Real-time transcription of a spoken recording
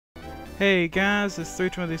Hey guys, it's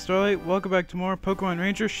 320 Starlight. Welcome back to more Pokemon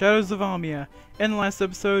Ranger Shadows of Almia. In the last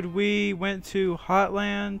episode, we went to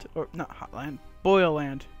Boiland.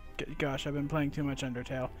 Gosh, I've been playing too much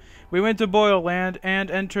Undertale. We went to Boiland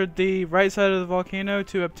and entered the right side of the volcano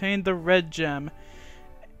to obtain the red gem.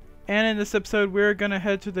 And in this episode, we're gonna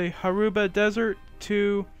head to the Haruba desert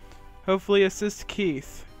to hopefully assist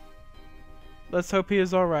Keith. Let's hope he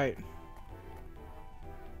is alright.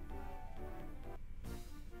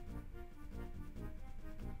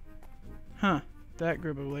 Huh, that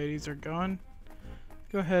group of ladies are gone.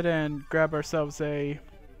 Go ahead and grab ourselves a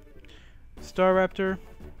Staraptor.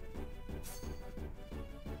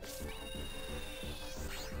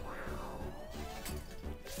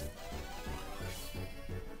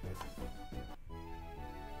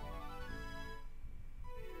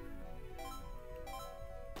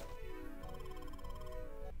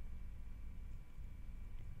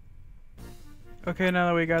 Okay, now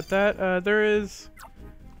that we got that, there is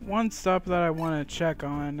one stop that I want to check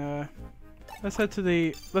on. Let's head to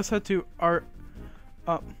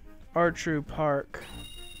Artru Park.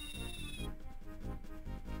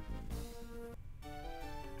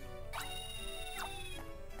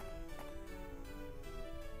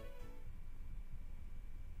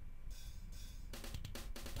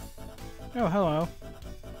 Oh, hello.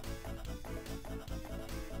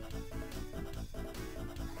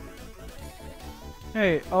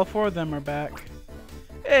 Hey, all four of them are back.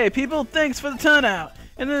 Hey people, thanks for the turnout!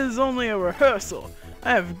 And this is only a rehearsal.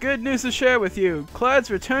 I have good news to share with you. Clyde's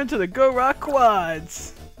returned to the Go Rock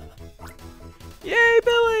Quads! Yay,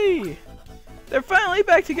 Billy! They're finally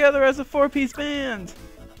back together as a four-piece band!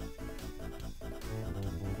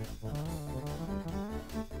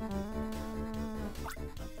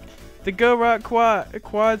 The Go Rock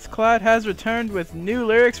Quads Clyde has returned with new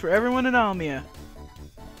lyrics for everyone in Almia.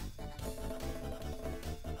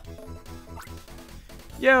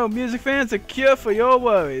 Yo, music fans, a cure for your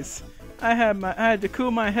worries. I had to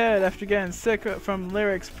cool my head after getting sick from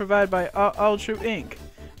lyrics provided by Ultra Inc.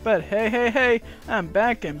 But hey, I'm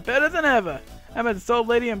back and better than ever. I met this old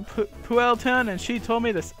lady in Pueltown and she told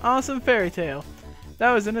me this awesome fairy tale.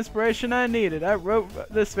 That was an inspiration I needed. I wrote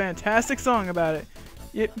this fantastic song about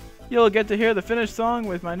it. You'll get to hear the finished song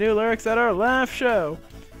with my new lyrics at our live show.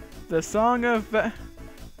 The Song of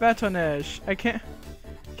Batonage. I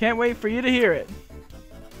can't wait for you to hear it.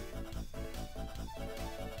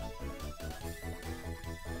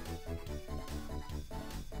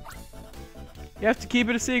 You have to keep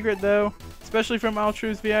it a secret, though, especially from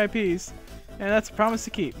Ultra's VIPs, and that's a promise to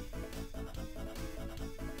keep.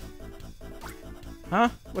 Huh?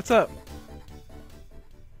 What's up?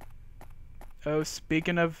 Oh,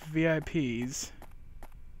 speaking of VIPs.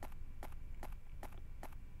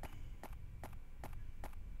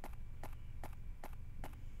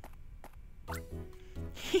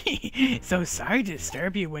 So sorry to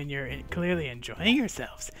disturb you when you're clearly enjoying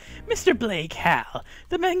yourselves. Mr. Blake Hal,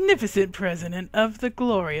 the magnificent president of the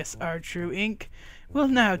glorious Artru Inc., will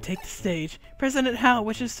now take the stage. President Hal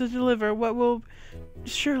wishes to deliver what will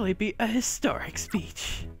surely be a historic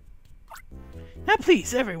speech. Now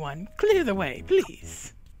please, everyone, clear the way,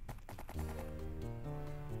 please.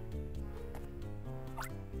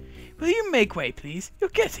 Will you make way, please? You're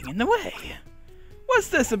getting in the way. What's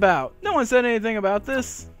this about? No one said anything about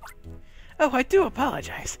this. Oh, I do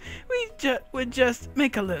apologize. We would just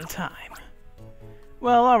make a little time.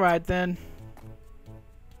 Well, alright then.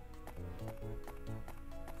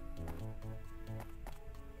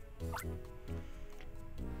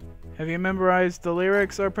 Have you memorized the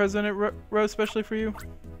lyrics our president wrote specially for you?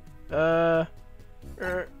 The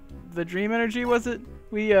Dream Energy, was it?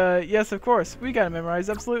 Yes, of course. We got it memorized,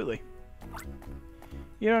 absolutely.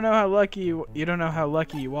 You don't know how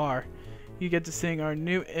lucky you are. You get to sing our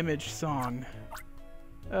new image song.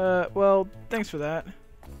 Well, thanks for that.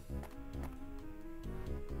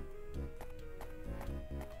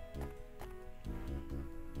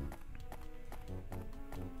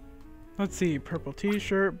 Let's see, purple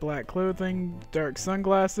t-shirt, black clothing, dark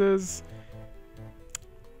sunglasses.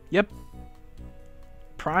 Yep.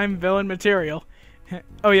 Prime villain material.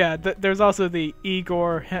 Oh yeah, there's also the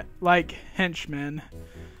Igor-like henchman.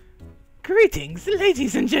 Greetings,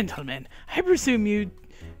 ladies and gentlemen. I present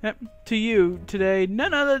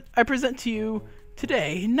to you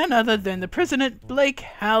today none other than the President Blake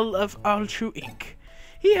Hal of Ultra Inc.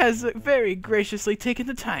 He has very graciously taken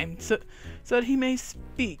the time so that he may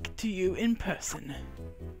speak to you in person.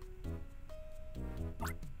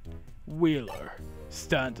 Wheeler,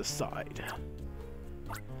 stand aside.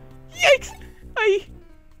 Yikes!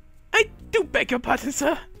 I do beg your pardon,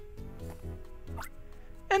 sir.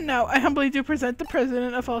 And now I humbly do present the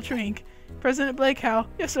president of Ultra Inc., President Blake Hal.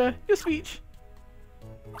 Yes, sir, your speech.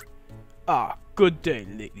 Ah, good day,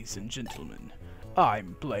 ladies and gentlemen.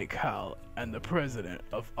 I'm Blake Hal, and the president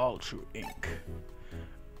of Ultra Inc.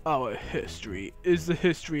 Our history is the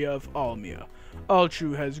history of Almia.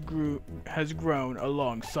 Ultra has grown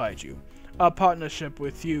alongside you. Our partnership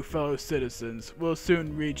with you fellow citizens will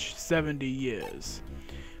soon reach 70 years.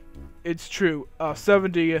 It's true, our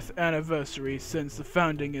 70th anniversary since the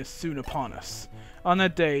founding is soon upon us. On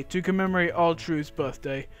that day, to commemorate Ultra's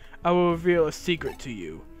birthday, I will reveal a secret to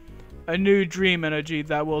you. A new dream energy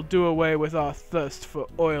that will do away with our thirst for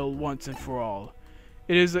oil once and for all.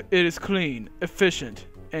 It is clean, efficient,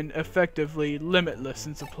 and effectively limitless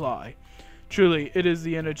in supply. Truly, it is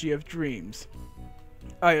the energy of dreams.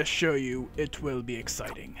 I assure you, it will be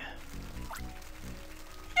exciting.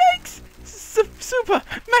 Yikes! Super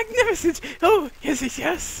magnificent! Oh,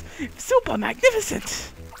 yes! Super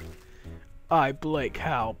magnificent! I, Blake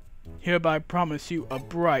Hal, hereby promise you a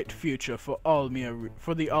bright future for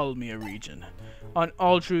the Almia region. On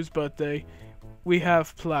Ultra's birthday, we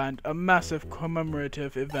have planned a massive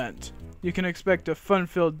commemorative event. You can expect a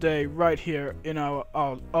fun-filled day right here in our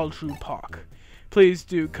Ultra Park. Please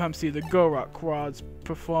do come see the Gorok Quads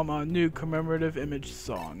perform our new commemorative image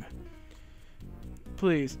song.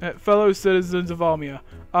 Please, fellow citizens of Almia,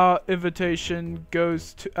 our invitation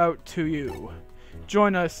goes out to you.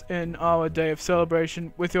 Join us in our day of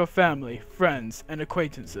celebration with your family, friends, and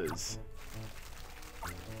acquaintances.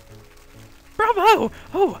 Bravo!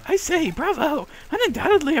 Oh, I say, bravo!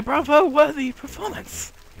 Undoubtedly a bravo-worthy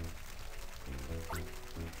performance.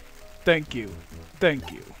 Thank you.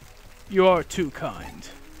 You are too kind.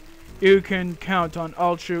 You can count on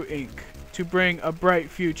Ultra Inc. to bring a bright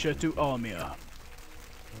future to Almia.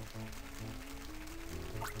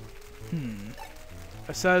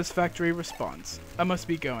 A satisfactory response. I must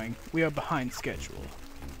be going. We are behind schedule.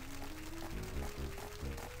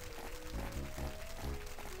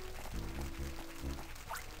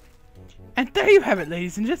 And there you have it,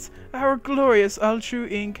 ladies and gents. Our glorious Ultra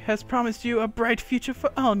Inc. has promised you a bright future for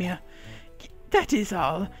Almia. That is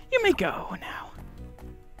all. You may go now.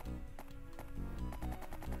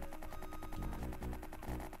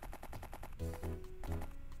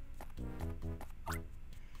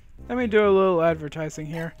 Let me do a little advertising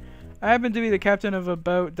here. I happen to be the captain of a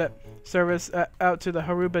boat that service out to the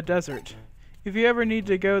Haruba Desert. If you ever need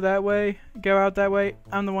to go out that way,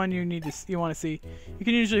 I'm the one you want to see. You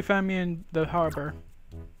can usually find me in the harbor.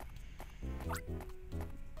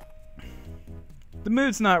 The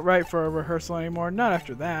mood's not right for a rehearsal anymore, not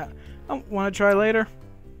after that. I want to try later.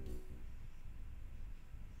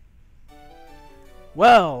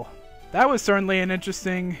 Well, that was certainly an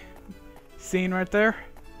interesting scene right there.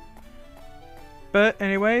 But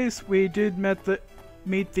anyways, we did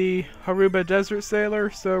meet the Haruba Desert Sailor,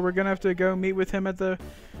 so we're gonna have to go meet with him at the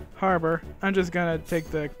harbor. I'm just gonna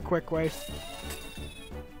take the quick way.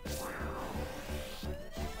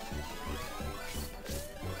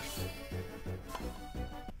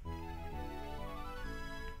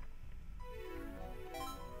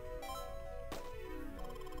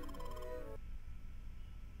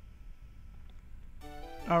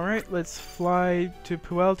 Alright, let's fly to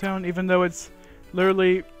Puel Town, even though it's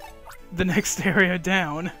literally the next area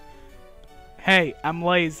down. Hey, I'm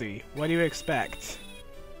lazy. What do you expect?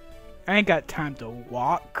 I ain't got time to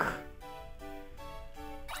walk.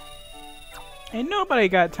 Ain't nobody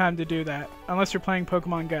got time to do that, unless you're playing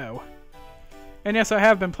Pokemon Go. And yes, I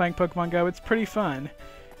have been playing Pokemon Go. It's pretty fun.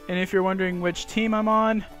 And if you're wondering which team I'm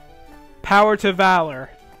on, power to Valor.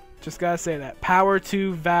 Just gotta say that. Power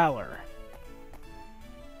to Valor.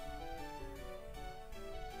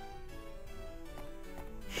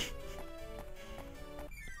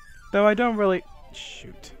 Though I don't really...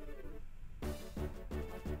 Shoot.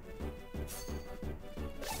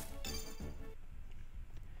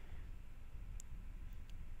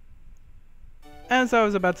 As I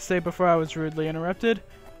was about to say before I was rudely interrupted,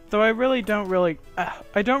 though I don't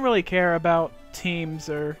really care about teams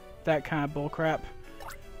or that kind of bullcrap.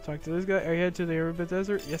 Talk to this guy. Are you headed to the Haruba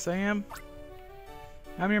Desert? Yes, I am.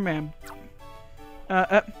 I'm your man.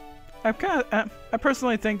 I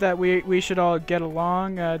personally think that we should all get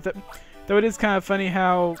along. Though it is kind of funny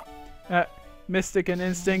how Mystic and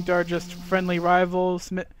Instinct are just friendly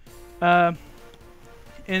rivals.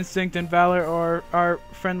 Instinct and Valor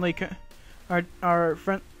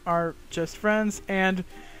are just friends, and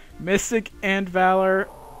Mystic and Valor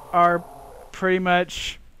are pretty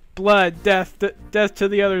much blood, death to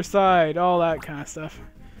the other side, all that kind of stuff.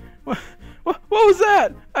 What was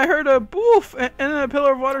that? I heard a boof, and then a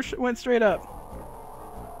pillar of water went straight up.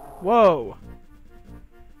 Whoa.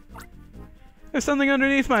 There's something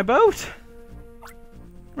underneath my boat?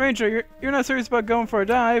 Ranger, you're not serious about going for a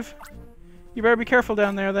dive? You better be careful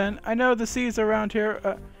down there then. I know the seas around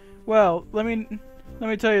here, well, let me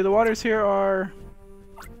tell you, the waters here are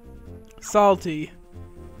salty.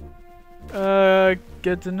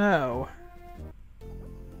 Good to know.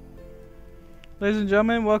 Ladies and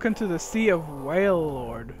gentlemen, welcome to the Sea of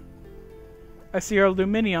Wailord. I see our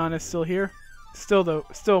Luminion is still here. Still one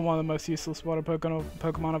of the most useless water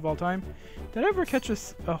Pokemon of all time. Did I ever catch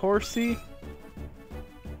a Horsey?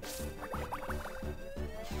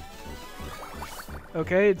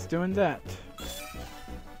 Okay, it's doing that.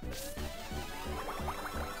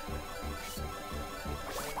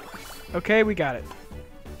 Okay, we got it.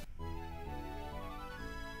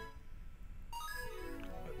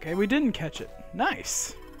 Okay, we didn't catch it.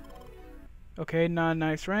 Nice. Okay, not a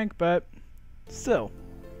nice rank, but still.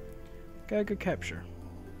 Got a good capture.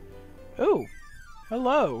 Oh,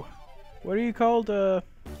 hello. What are you called?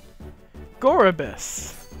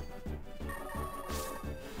 Goribus.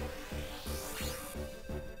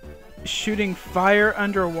 Shooting fire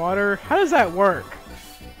underwater? How does that work?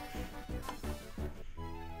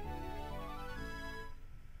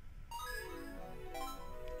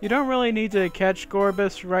 You don't really need to catch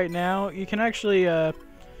Goribus right now. You can actually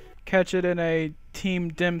catch it in a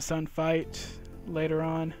Team Dimsun fight later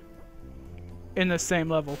on. In the same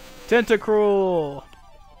level. Tentacruel!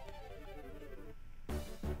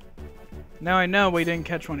 Now I know we didn't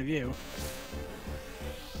catch one of you.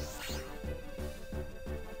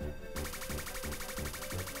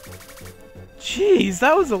 Jeez,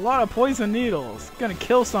 that was a lot of poison needles. Gonna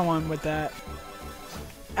kill someone with that.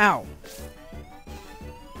 Ow.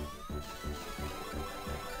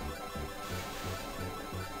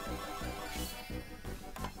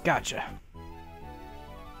 Gotcha.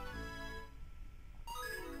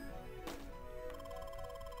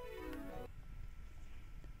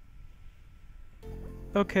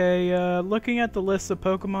 Okay, looking at the list of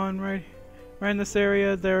Pokemon right in this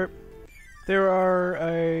area, there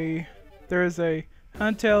is a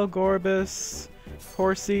Huntail, Goribus,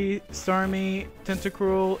 Horsey, Starmie,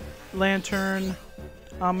 Tentacruel, Lantern,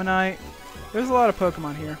 Ammonite. There's a lot of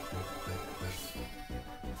Pokemon here.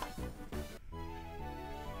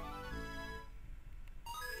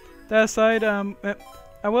 That aside,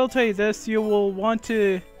 I will tell you this: you will want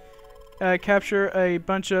to capture a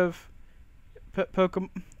bunch of Pokemon,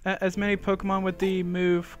 as many Pokemon with the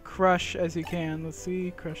move Crush as you can. Let's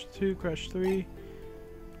see, Crush 2, Crush 3,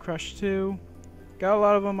 Crush 2. Got a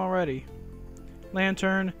lot of them already.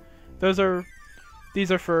 Lantern. These are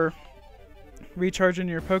for recharging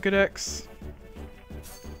your Pokedex.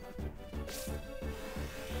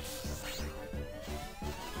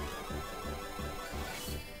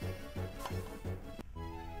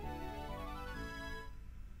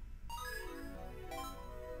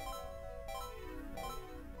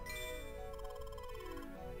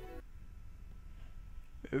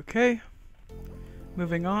 Okay,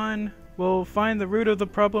 moving on. We'll find the root of the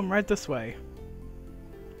problem right this way.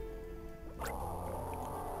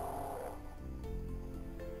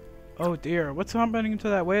 Oh dear, what's happening to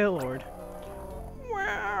that Wailord?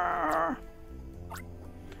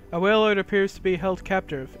 A Wailord appears to be held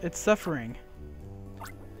captive. It's suffering.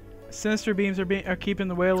 Sinister beams are keeping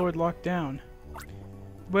the Wailord locked down.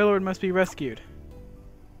 The Wailord must be rescued.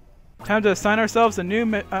 Time to assign ourselves a new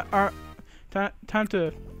time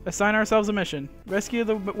to assign ourselves a mission. Rescue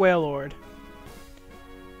the Wailord.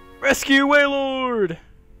 Rescue Wailord!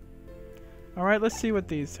 Alright, let's see what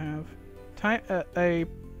these have. A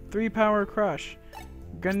 3-power Crush.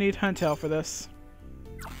 Gonna need Huntail for this.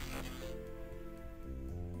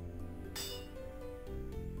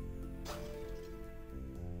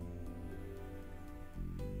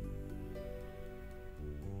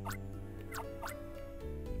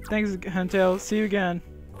 Thanks, Huntail. See you again.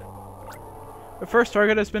 The first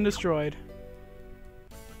target has been destroyed.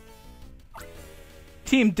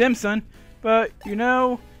 Team Dimsun, but you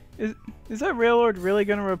know, is that Wailord really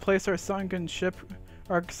gonna replace our sunken ship,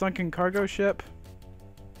 our sunken cargo ship?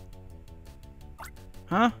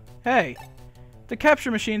 Huh? Hey, the capture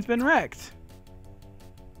machine's been wrecked.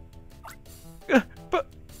 Pokemon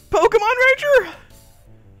Ranger!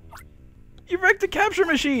 You wrecked the capture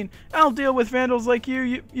machine! I'll deal with vandals like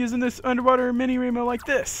you using this underwater mini Remo like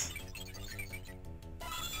this.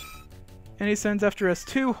 And he sends after us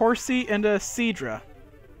 2 Horsey and a Seadra.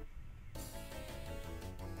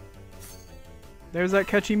 There's that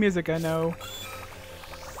catchy music, I know.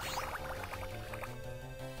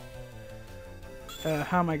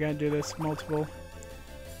 How am I gonna do this? Multiple.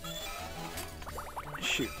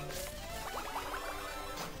 Shoot.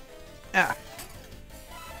 Ah.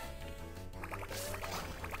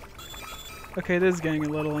 Okay, this is getting a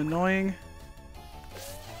little annoying.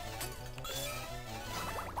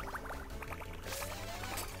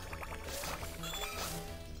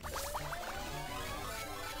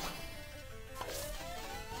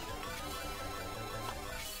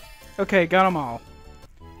 Okay, got them all.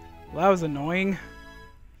 Well, that was annoying.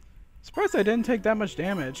 Surprised I didn't take that much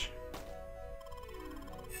damage.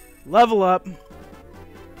 Level up.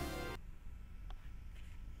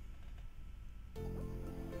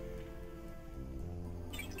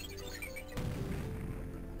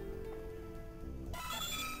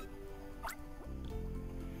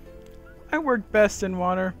 I work best in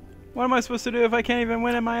water. What am I supposed to do if I can't even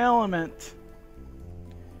win in my element?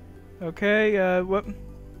 Okay, what?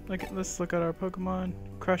 Let's look at our Pokemon.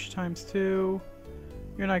 Crush times 2.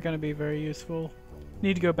 You're not going to be very useful.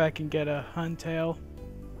 Need to go back and get a Huntail.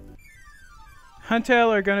 Huntail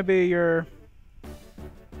are going to be your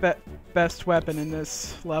best weapon in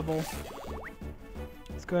this level.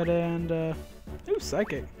 Let's go ahead and... ooh,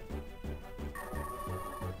 Psychic.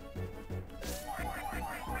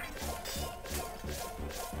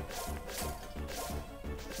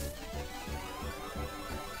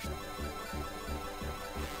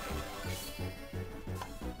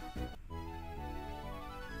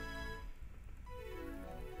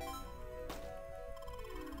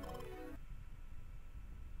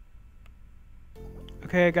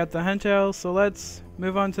 Okay, I got the Huntail, so let's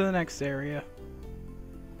move on to the next area.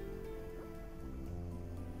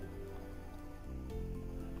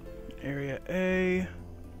 Area A.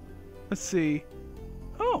 Let's see.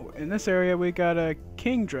 Oh, in this area we got a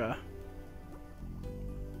Kingdra.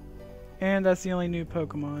 And that's the only new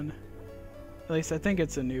Pokemon. At least I think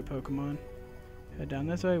it's a new Pokemon. Head down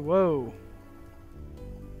this way. Whoa.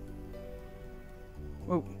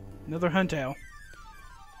 Whoa, another Huntail.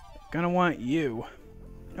 Gonna want you.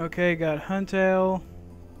 Okay, got Huntail.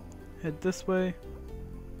 Head this way.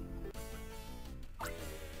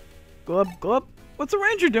 Glub, glub. What's a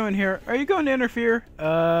ranger doing here? Are you going to interfere?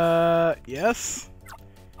 Yes.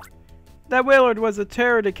 That Wailord was a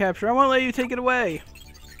terror to capture. I won't let you take it away.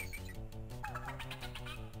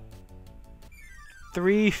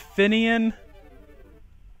 3 Finian?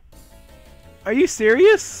 Are you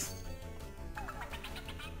serious?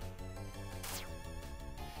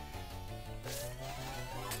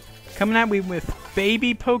 Coming at me with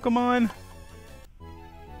baby Pokemon?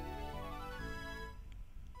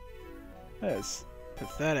 That is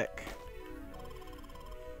pathetic.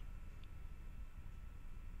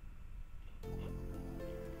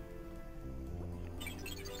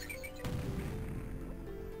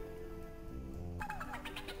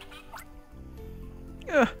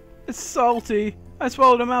 Ugh, it's salty. I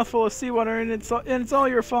swallowed a mouthful of seawater and it's all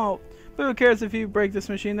your fault. But who cares if you break this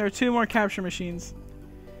machine? There are 2 more capture machines.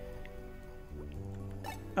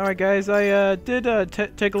 Alright guys, I did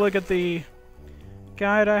take a look at the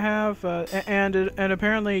guide I have, and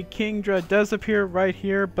apparently Kingdra does appear right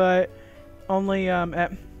here, but only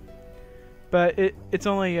it's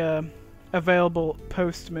only available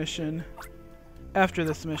post mission. After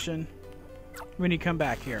this mission, when you come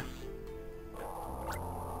back here.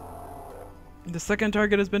 The second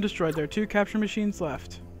target has been destroyed. There are 2 capture machines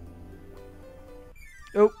left.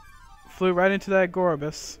 Oh, flew right into that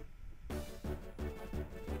Gorbis.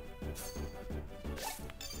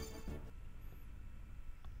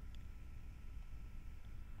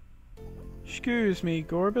 Excuse me,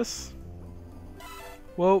 Gorbis.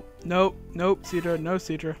 Whoa, nope, nope, Cedra, no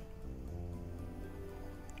Cedra.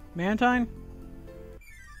 Mantine?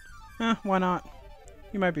 Why not?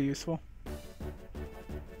 You might be useful.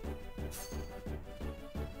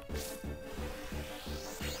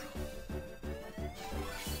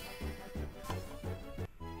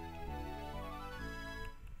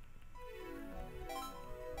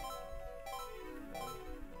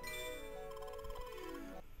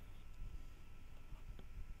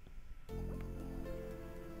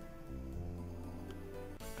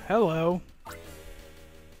 Hello.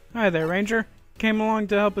 Hi there, Ranger. Came along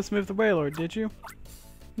to help us move the Wailord, did you?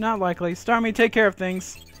 Not likely. Starmie, take care of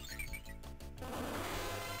things.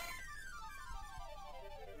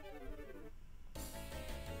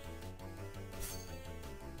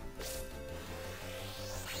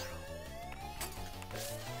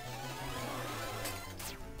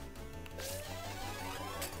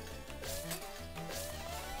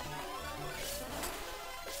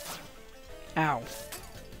 Ow.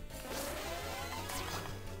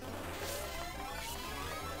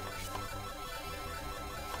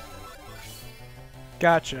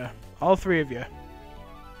 Gotcha. All 3 of you.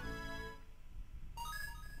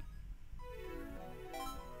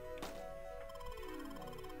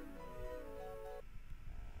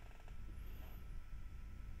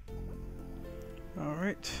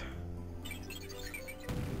 Alright.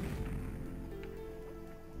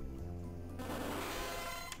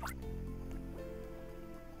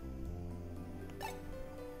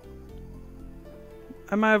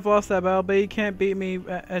 I might have lost that battle, but you can't beat me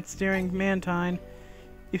at steering Mantine.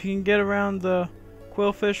 If you can get around the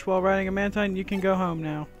Quillfish while riding a Mantine, you can go home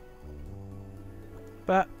now.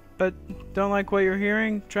 But don't like what you're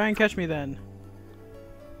hearing? Try and catch me then.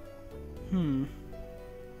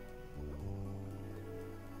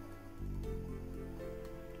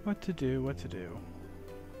 What to do, what to do.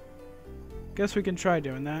 Guess we can try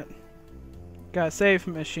doing that. Got a save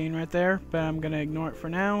machine right there, but I'm gonna ignore it for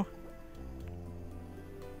now.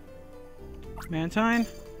 Mantine?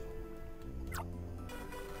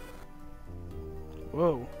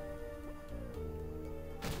 Whoa.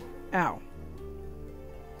 Ow.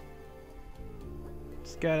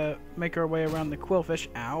 Just gotta make our way around the Quillfish.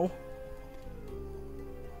 Ow.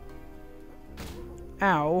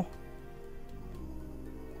 Ow.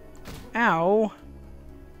 Ow.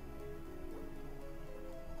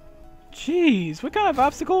 Jeez, what kind of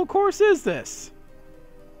obstacle course is this?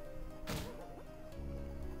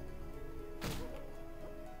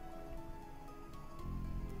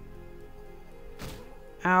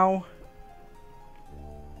 Ow.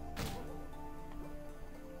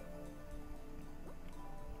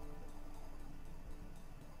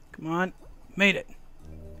 Come on. Made it.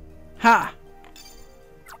 Ha!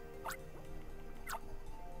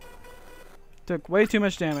 Took way too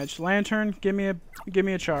much damage. Lantern, give me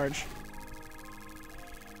a charge.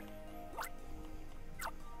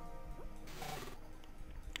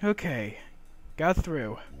 Okay. Got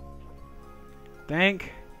through.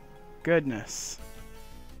 Thank goodness.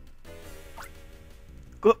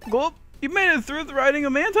 Gulp, you made it through the riding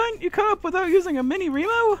of Mantine? You caught up without using a mini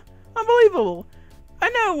Remo? Unbelievable. I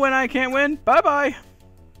know when I can't win. Bye-bye.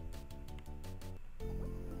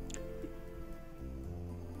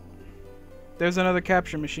 There's another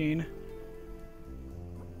capture machine.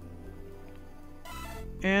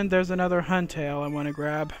 And there's another Huntail I want to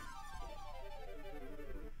grab.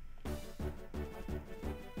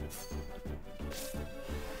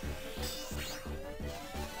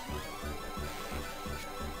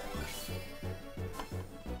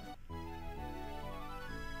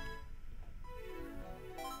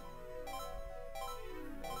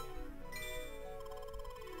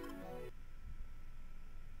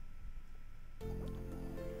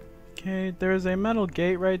 Okay, there's a metal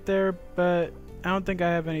gate right there, but I don't think I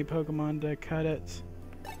have any Pokemon to cut it.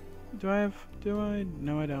 Do I?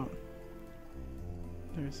 No, I don't.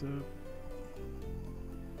 There's a...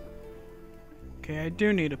 Okay, I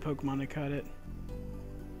do need a Pokemon to cut it.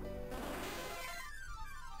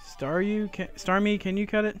 Starmie, can you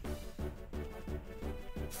cut it?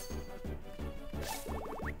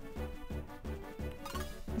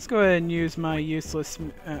 Let's go ahead and use my useless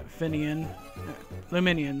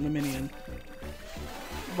Luminion.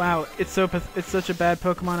 Wow, it's such a bad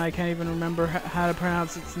Pokemon I can't even remember how to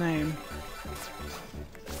pronounce its name.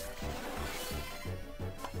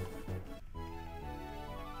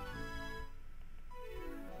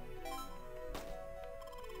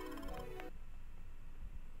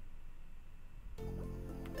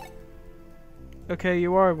 Okay,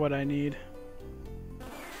 you are what I need.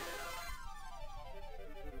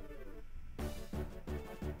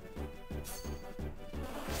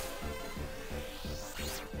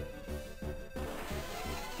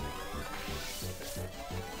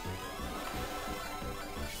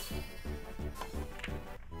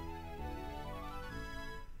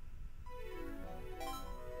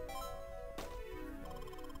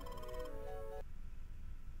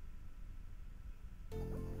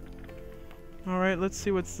 Alright, let's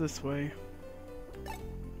see what's this way.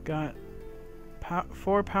 Got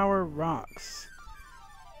 4 power rocks.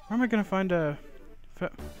 Where am I gonna find a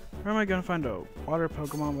water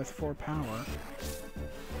Pokemon with 4 power?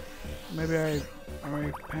 Maybe I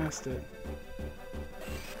already passed it.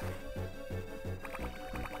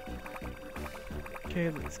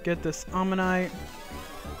 Okay, let's get this Ammonite.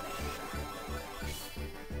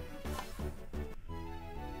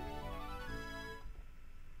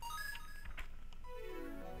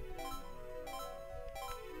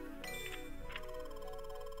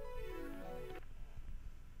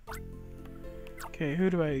 Okay,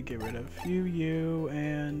 who do I get rid of? You,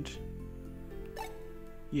 and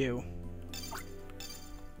you.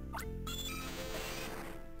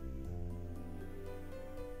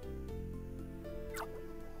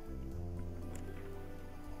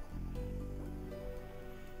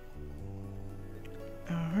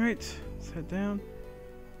 Alright, let's head down.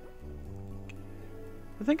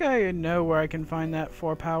 I think I know where I can find that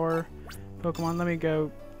 4 power Pokemon, let me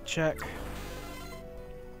go check.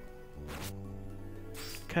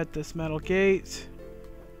 Cut this metal gate.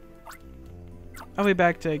 I'll be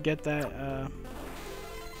back to get that,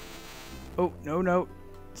 Oh, no.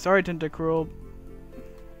 Sorry, Tentacruel.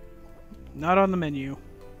 Not on the menu.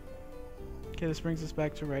 Okay, this brings us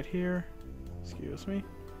back to right here. Excuse me.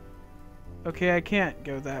 Okay, I can't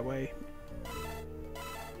go that way.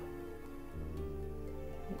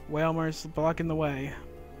 Wailmer's blocking the way.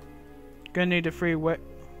 Gonna need to free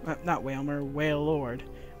not Wailmer, Wailord.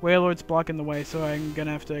 Wailord's blocking the way, so I'm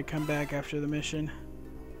gonna have to come back after the mission.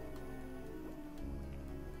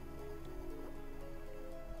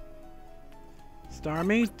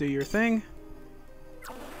 Starmie, do your thing.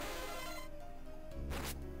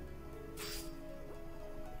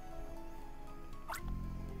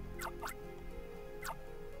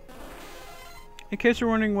 In case you're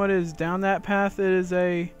wondering what is down that path, it is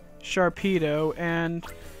a Sharpedo, and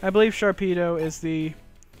I believe Sharpedo is the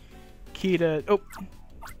key to... Oh!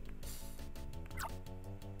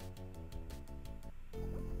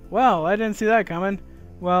 Well, I didn't see that coming.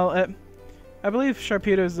 Well, I believe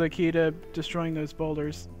Sharpedo is the key to destroying those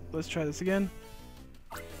boulders. Let's try this again.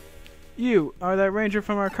 You are that ranger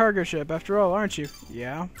from our cargo ship, after all, aren't you?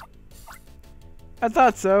 Yeah. I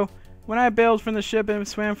thought so. When I bailed from the ship and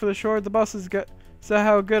swam for the shore, the bosses saw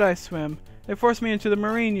how good I swim. They forced me into the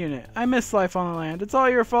marine unit. I miss life on the land. It's all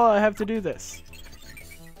your fault I have to do this.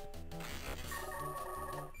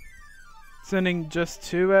 Sending just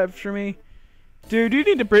 2 after me? Dude,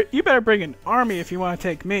 you better bring an army if you want to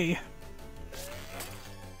take me.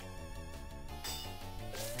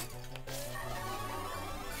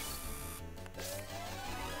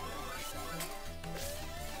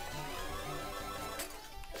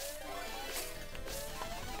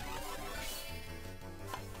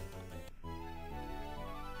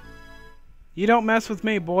 You don't mess with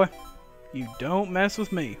me, boy. You don't mess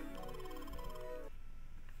with me.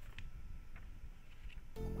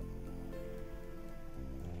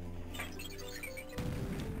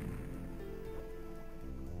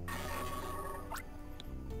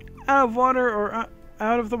 Out of water or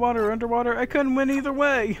out of the water or underwater, I couldn't win either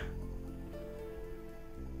way.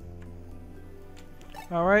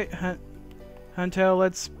 Alright, Huntail,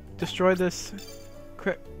 let's destroy this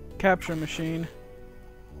capture machine.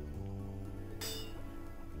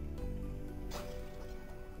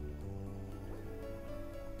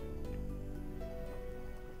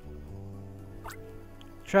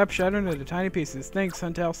 Trap shattered into tiny pieces. Thanks,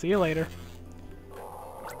 Huntail. See you later.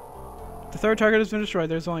 The 3rd target has been destroyed.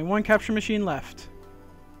 There's only 1 capture machine left.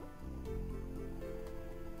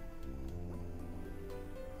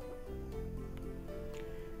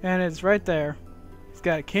 And it's right there. He's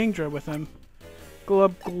got a Kingdra with him.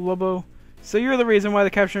 Globo. So you're the reason why the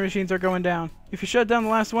capture machines are going down. If you shut down the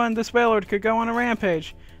last one, this Wailord could go on a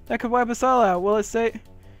rampage. That could wipe us all out.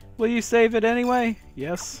 Will you save it anyway?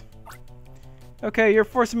 Yes. Okay, you're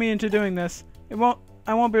forcing me into doing this. I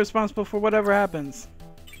won't be responsible for whatever happens.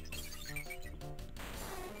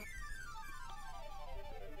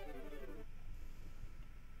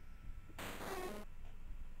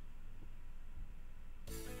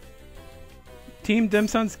 Team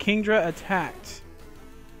Dimsun's Kingdra attacked.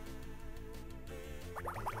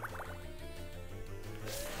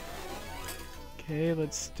 Okay,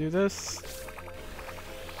 let's do this.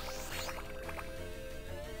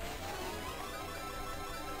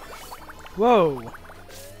 Whoa!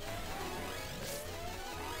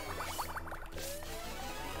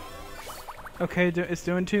 Okay, it's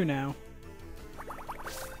doing 2 now.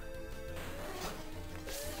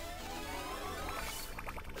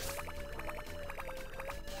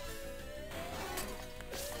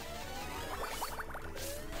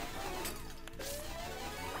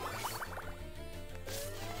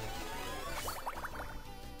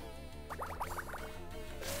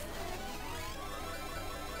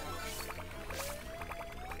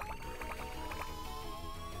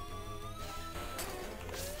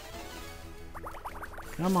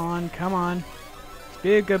 Come on, come on. Let's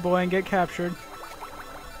be a good boy and get captured.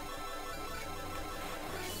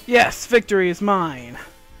 Yes, victory is mine.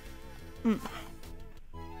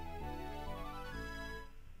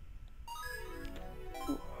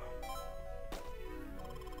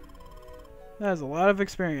 That is a lot of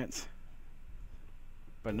experience.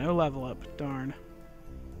 But no level up, darn.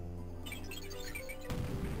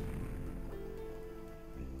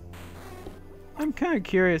 I'm kind of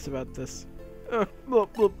curious about this. How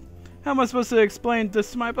am I supposed to explain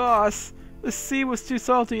this to my boss? The sea was too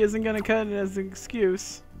salty isn't going to cut it as an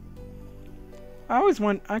excuse. I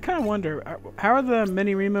kind of wonder, how are the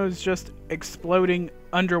mini Remos just exploding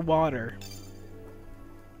underwater?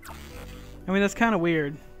 I mean, that's kind of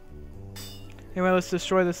weird. Anyway, let's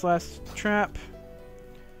destroy this last trap.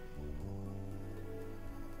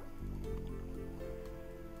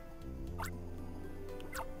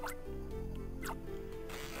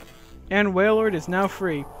 And Wailord is now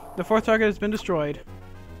free. The fourth target has been destroyed.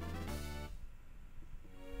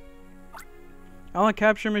 All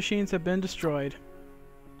capture machines have been destroyed.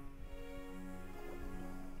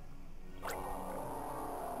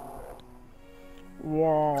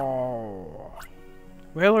 Whoa.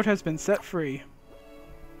 Wailord has been set free.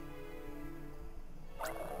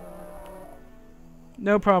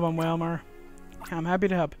 No problem, Wailmer. I'm happy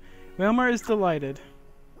to help. Wailmer is delighted.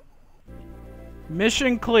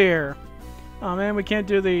 Mission clear. Oh man, we can't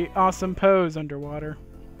do the awesome pose underwater.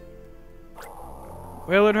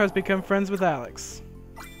 Wailord has become friends with Alex.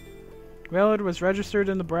 Wailord was registered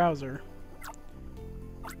in the browser.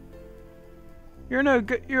 You no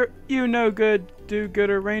good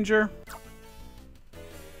do-gooder, Ranger.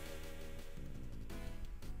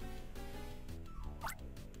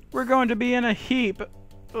 We're going to be in a heap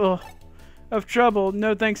of trouble,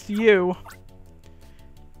 no thanks to you.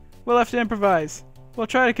 We'll have to improvise. We'll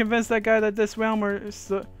try to convince that guy that this Wailmer is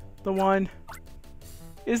the one.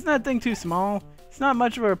 Isn't that thing too small? It's not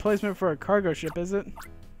much of a replacement for a cargo ship, is it?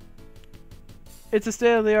 It's a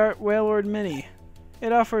state-of-the-art Wailord Mini.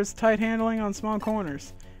 It offers tight handling on small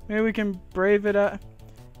corners. Maybe we can brave it out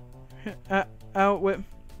with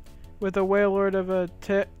a Wailord of a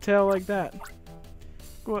tail like that.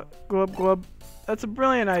 Glub glub. That's a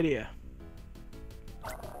brilliant idea.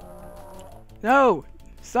 No!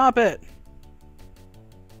 Stop it!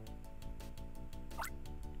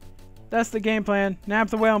 That's the game plan. Nab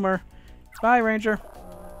the Wailmer. Bye, Ranger.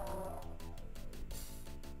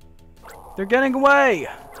 They're getting away!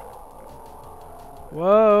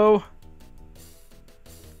 Whoa.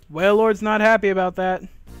 Wailord's not happy about that.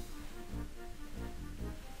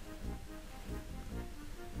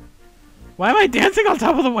 Why am I dancing on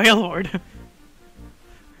top of the Wailord?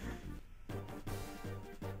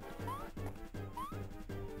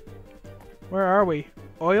 Where are we?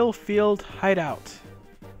 Oil field hideout.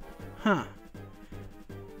 Huh.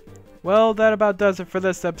 Well, that about does it for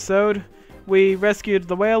this episode. We rescued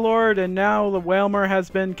the Wailord, and now the Wailmer has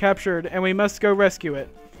been captured, and we must go rescue it.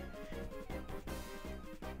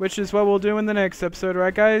 Which is what we'll do in the next episode,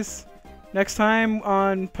 right guys? Next time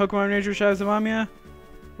on Pokemon Ranger Shadows of Almia,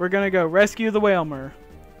 we're gonna go rescue the Wailmer.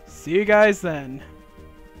 See you guys then.